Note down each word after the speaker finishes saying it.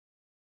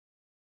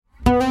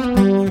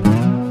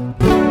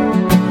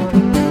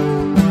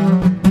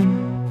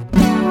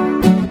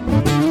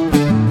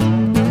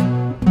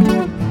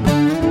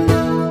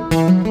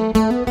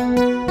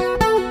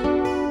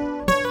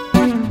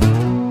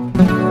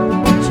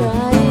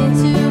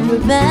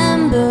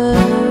remember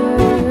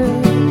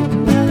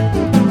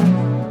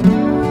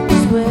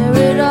is where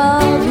it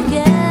all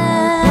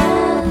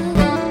began.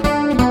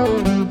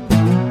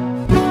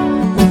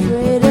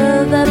 Afraid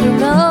of ever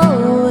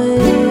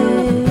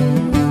knowing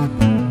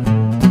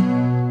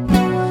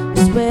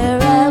just where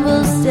I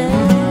will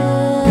stand.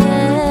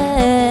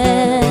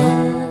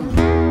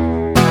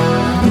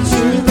 The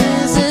truth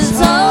is, it's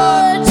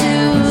hard to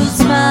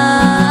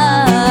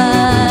smile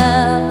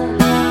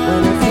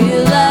when I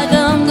feel like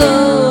I'm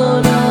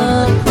gonna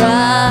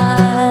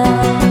cry.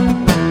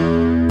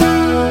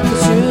 The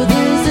truth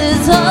is,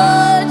 it's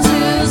hard to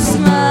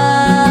smile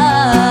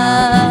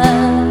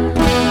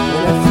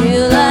when I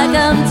feel like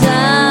I'm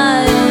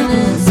dying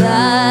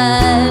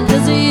inside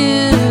 'cause of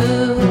you.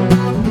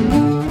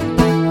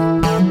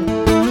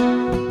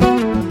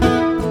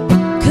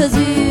 'Cause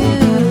of you.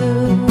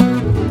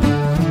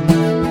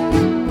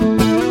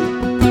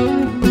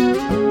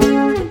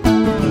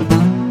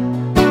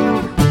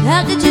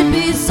 How could you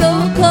be so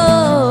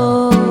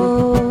cold?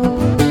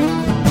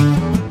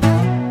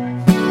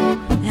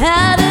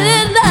 How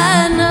didn't I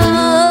know?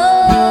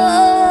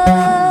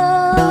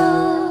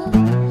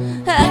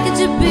 How could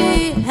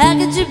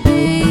you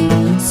be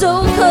so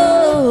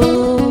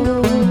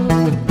cold?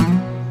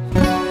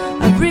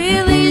 I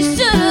really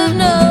should have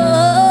known.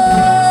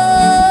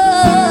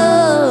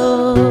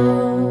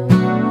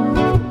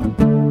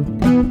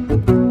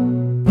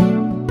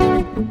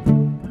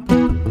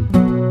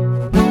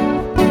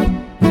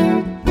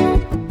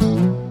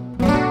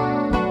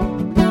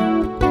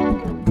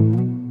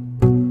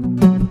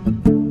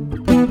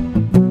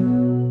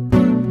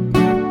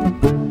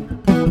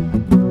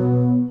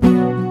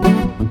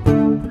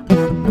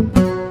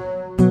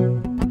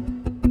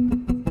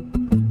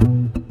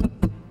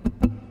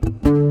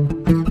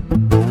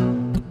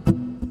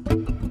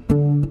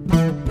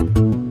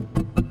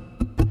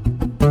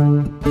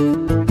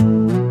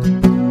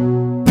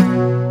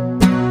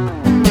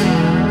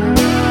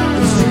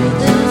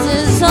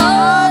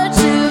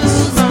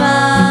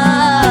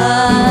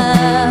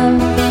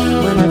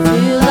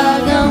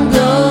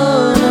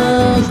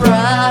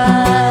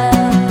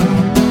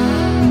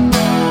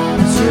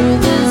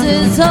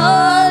 It's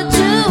hard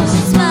to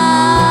smile.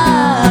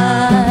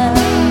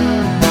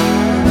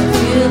 I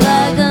feel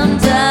like I'm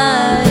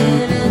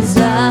dying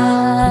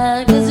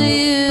inside 'cause of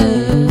you.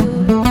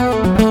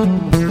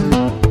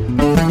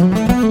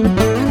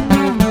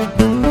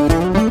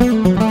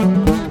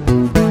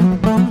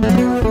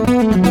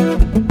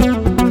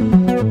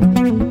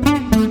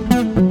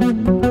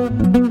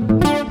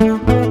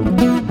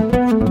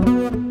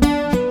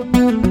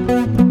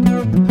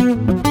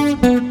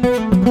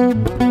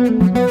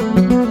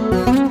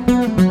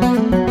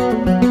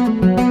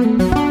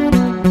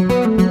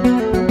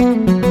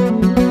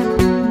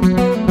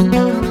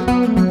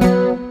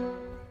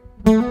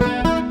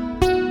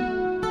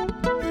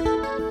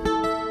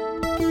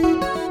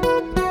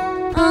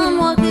 'I'm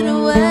walking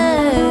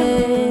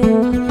away,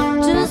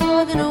 just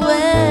walking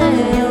away.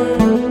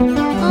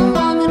 I'm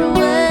walking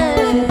away.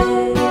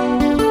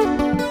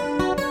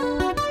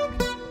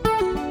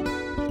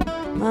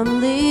 I'm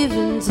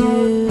leaving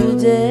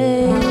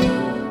today.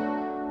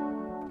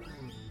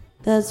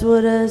 That's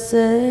what I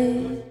say.